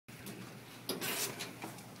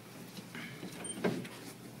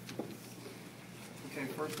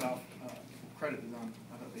first off, credit to them.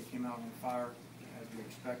 I thought they came out on fire, as we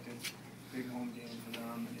expected. Big home game for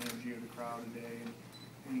them, and energy of the crowd today,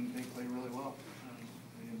 and they played really well.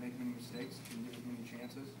 They didn't make many mistakes, didn't give as many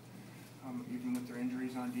chances. Even with their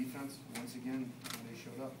injuries on defense, once again, they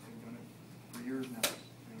showed up. They've done it for years now,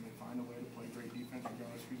 and they find a way to play great defense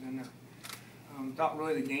regardless who's in there. Thought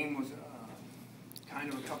really the game was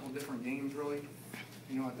kind of a couple different games, really.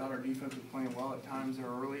 You know, I thought our defense was playing well at times there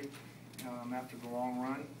early after the long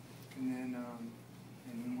run, and then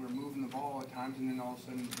we were moving the ball at times, and then all of a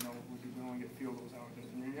sudden, you know, we could only get field goals out of it.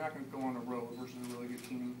 And you're not going to go on the road versus a really good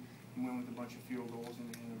team and win with a bunch of field goals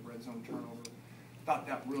and a red zone turnover. Thought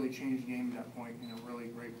that really changed the game at that point. You know,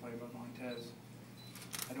 really great play by Montez.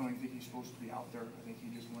 I don't even think he's supposed to be out there. I think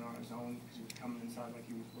he just went on his own because he was coming inside like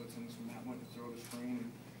he was blitzing, so Matt went to throw the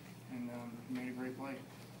screen, and he made a great play.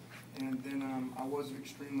 And then I was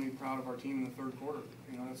extremely proud of our team in the third quarter.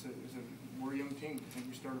 You know, we're a young team. I think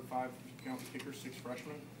we started 5, count the kickers, 6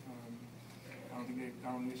 freshmen. I don't think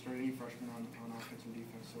they started any freshmen on offense and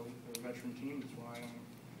defense. So they're a veteran team. That's why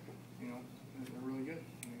you know, they're really good.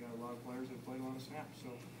 And they got a lot of players that played a lot of snaps. So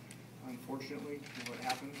unfortunately, what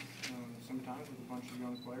happens sometimes with a bunch of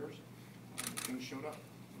young players, things showed up.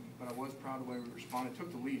 But I was proud of the way we responded.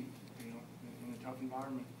 Took the lead, you know, in a tough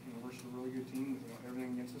environment, you know, versus a really good team.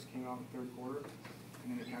 Everything against us came out in the third quarter, and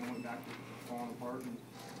then it kind of went back to falling apart. And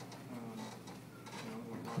you know,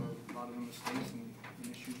 a lot of the mistakes and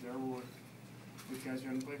issues there were with these guys who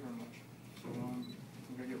hadn't played very much. So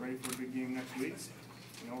we're gonna get ready for a big game next week.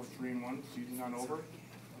 You know, we're 3-1. Season's not over.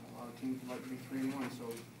 A lot of teams would like to be 3-1. So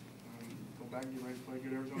go back and get ready to play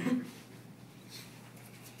good Arizona.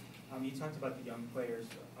 You talked about the young players.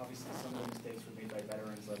 Obviously, some of the mistakes were made by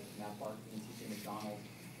veterans like Matt Barkley and TJ McDonald.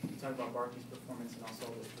 You talked about Barkley's performance and also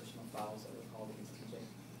the personal fouls that were called against TJ.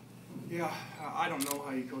 Yeah, I don't know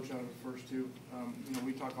how you coach out of the first two. You know,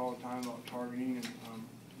 we talk all the time about targeting, and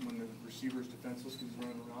when the receiver's defenseless because he's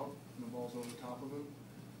running a route and the ball's over the top of him,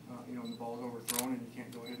 you know, and the ball's overthrown and you can't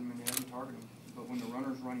go hit him in the head and target him. But when the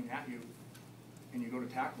runner's running at you and you go to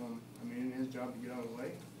tackle him, I mean, it's his job to get out of the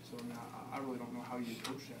way. So I mean, I really don't know how you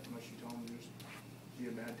coach that unless you tell him to just be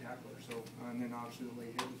a bad tackler. So, and then obviously the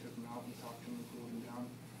late hit, we took him out and talked to him and cooled him down.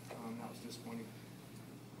 That was disappointing.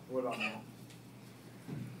 What about Matt?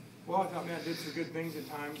 Well, I thought Matt did some good things at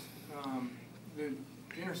times. The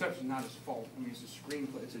interception is not his fault. I mean, it's a screen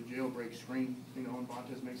play. It's a jailbreak screen, you know, and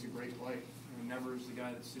Montez makes a great play. And never is the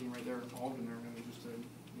guy that's sitting right there involved in there. It was just a,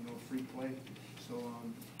 you know, free play. So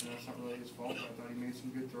that's not really his fault. But I thought he made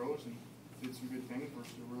some good throws and did some good things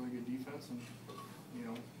versus a really good defense. And, you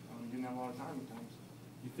know, didn't have a lot of time at times.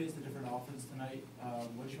 You faced a different offense tonight.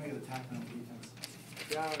 What did you make of the tackling on defense?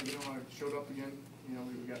 Yeah, you know, I showed up again. You know,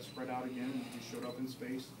 we got spread out again, and we showed up in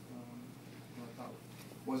space. You know, I thought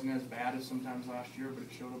it wasn't as bad as sometimes last year, but it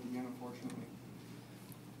showed up again, unfortunately.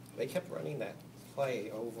 They kept running that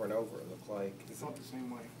play over and over, it looked like. It felt the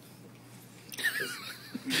same way.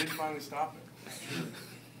 We did finally stop it.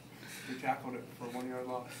 We tackled it for a 1-yard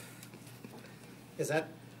loss.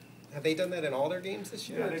 Have they done that in all their games this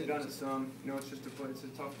year? Yeah, they've done it some. You know, it's just it's a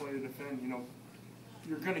tough play to defend. You know,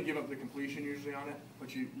 you're going to give up the completion usually on it,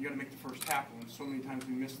 but you got to make the first tackle. And so many times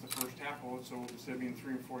we missed the first tackle, so instead of being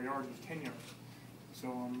 3 or 4 yards, it was 10 yards. So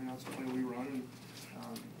you know, it's a play we run, and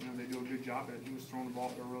you know, they do a good job at it. He was throwing the ball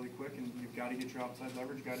out there really quick, and you've got to get your outside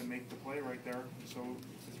leverage. You got to make the play right there. And so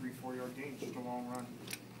it's a 3-4 yard gain, just a long run.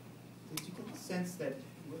 Did you get the sense that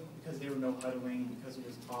because there were no huddling, because it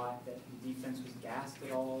was hot, that the defense was gassed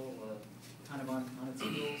at all, or kind of on its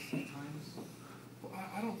heels at times? Well,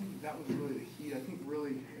 I don't think that was really the heat. I think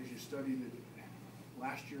really, as you study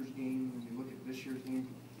last year's game, when you look at this year's game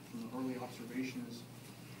from the early observations,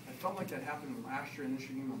 I felt like that happened last year and this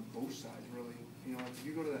year's game on both sides, really. You know, if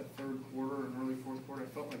you go to that third quarter and early fourth quarter, I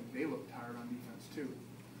felt like they looked tired on defense too.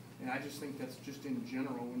 And I just think that's just in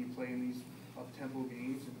general when you play in these up-tempo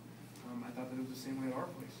games. And I thought that it was the same way at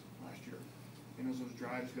our place last year. And as those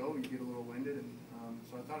drives go, you get a little winded. And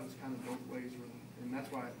so I thought it was kind of both ways, really. And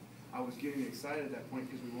that's why I was getting excited at that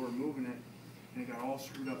point because we were moving it. And it got all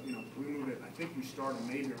screwed up. You know, we moved it. I think we started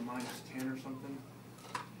maybe a -10 or something.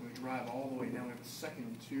 We drive all the way down. We have a 2nd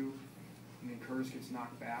and 2. And then Curtis gets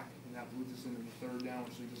knocked back. And that moves us into the 3rd down,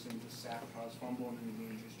 which leads us into sack, cause fumble, and then the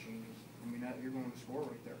game just changes. I mean, you're going to score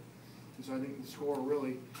right there. And so I think the score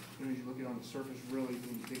really, you know, as you look at it on the surface, really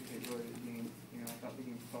didn't dictate really the game. You know, I thought the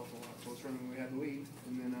game felt a lot closer. I mean, we had the lead,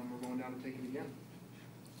 and then we're going down to take it again.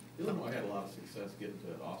 Illinois had a lot of success getting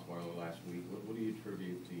to Osweiler last week. What do you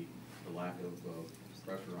attribute the lack of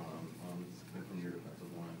pressure on from your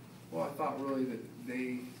defensive line? Well, I thought really that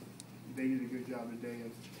they did a good job today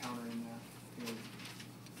of countering that. You know,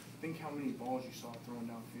 think how many balls you saw thrown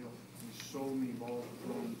downfield. There's so many balls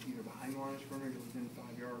thrown either behind the line of scrimmage or within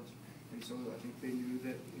 5 yards. And so I think they knew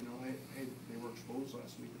that, you know, hey, they were exposed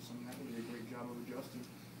last week or something. That did a great job of adjusting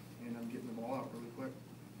and getting the ball out really quick.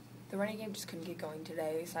 The running game just couldn't get going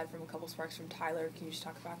today, aside from a couple sparks from Tyler. Can you just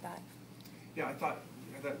talk about that? Yeah, I thought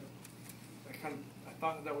that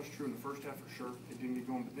was true in the first half for sure. It didn't get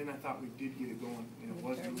going, but then I thought we did get it going, and it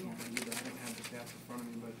was moving pretty good. I didn't have the stats in front of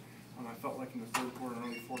me, but I felt like in the third quarter and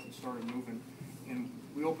early fourth it started moving, and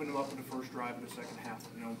we opened them up with the first drive of the second half.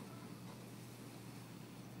 You know,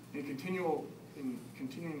 in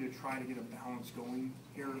continuing to try to get a balance going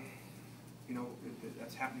here. You know,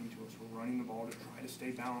 that's happening to us. We're running the ball to try to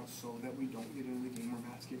stay balanced so that we don't get into the game where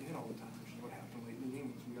Matt's getting hit all the time, which is what happened late in the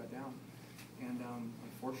game once we got down. And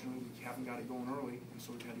unfortunately, we haven't got it going early, and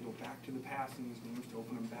so we've had to go back to the pass in these games to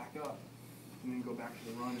open them back up, and then go back to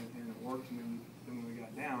the run, and it worked. And then when we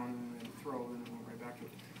got down, and then we had to throw, and then we went right back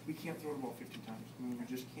to it. We can't throw the ball 50 times. I mean, we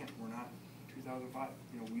just can't. We're not 2005.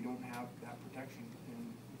 You know, we don't have that protection,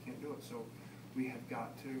 and we can't do it. So we have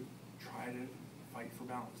got to try to fight for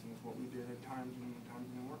balance, and it's what we did at times, and times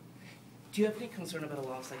it didn't work. Do you have any concern about a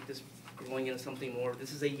loss like this growing into something more?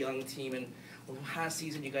 This is a young team, and last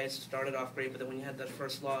season you guys started off great, but then when you had that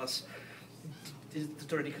first loss, is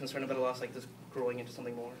there any concern about a loss like this growing into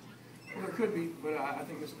something more? Well, there could be, but I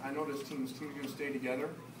think I know this team's going to stay together.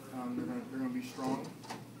 They're going to be strong,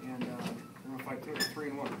 and they're going to fight through it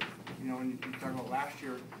 3-1. You know, and you talk about last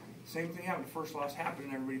year, same thing happened. The first loss happened,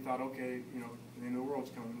 and everybody thought, okay, you know, the end of the world's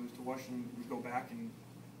coming. We lose to Washington, we go back and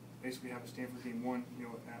basically have a Stanford game one, you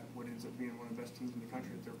know, at what ends up being one of the best teams in the country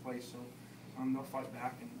at their place. So they'll fight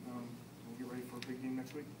back, and we'll get ready for a big game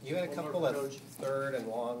next week. You had a couple of third and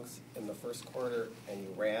longs in the first quarter, and you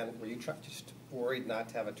ran. Were you just worried not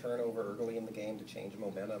to have a turnover early in the game to change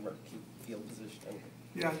momentum or keep field position?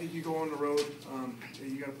 Yeah, I think you go on the road,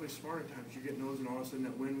 you got to play smart at times. You're getting those, and all of a sudden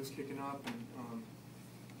that wind was kicking up, and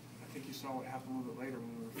I think you saw what happened a little bit later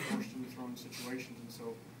when we were forced into throwing situations, and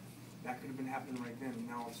so that could have been happening right then, and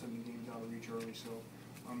now all of a sudden the game's out of reach early. So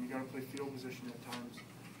you got to play field position at times,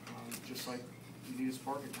 just like you need a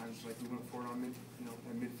spark at times. Just like we went for it on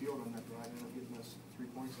at midfield on that drive, and ended up getting us 3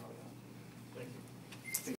 points out of that. Thank you.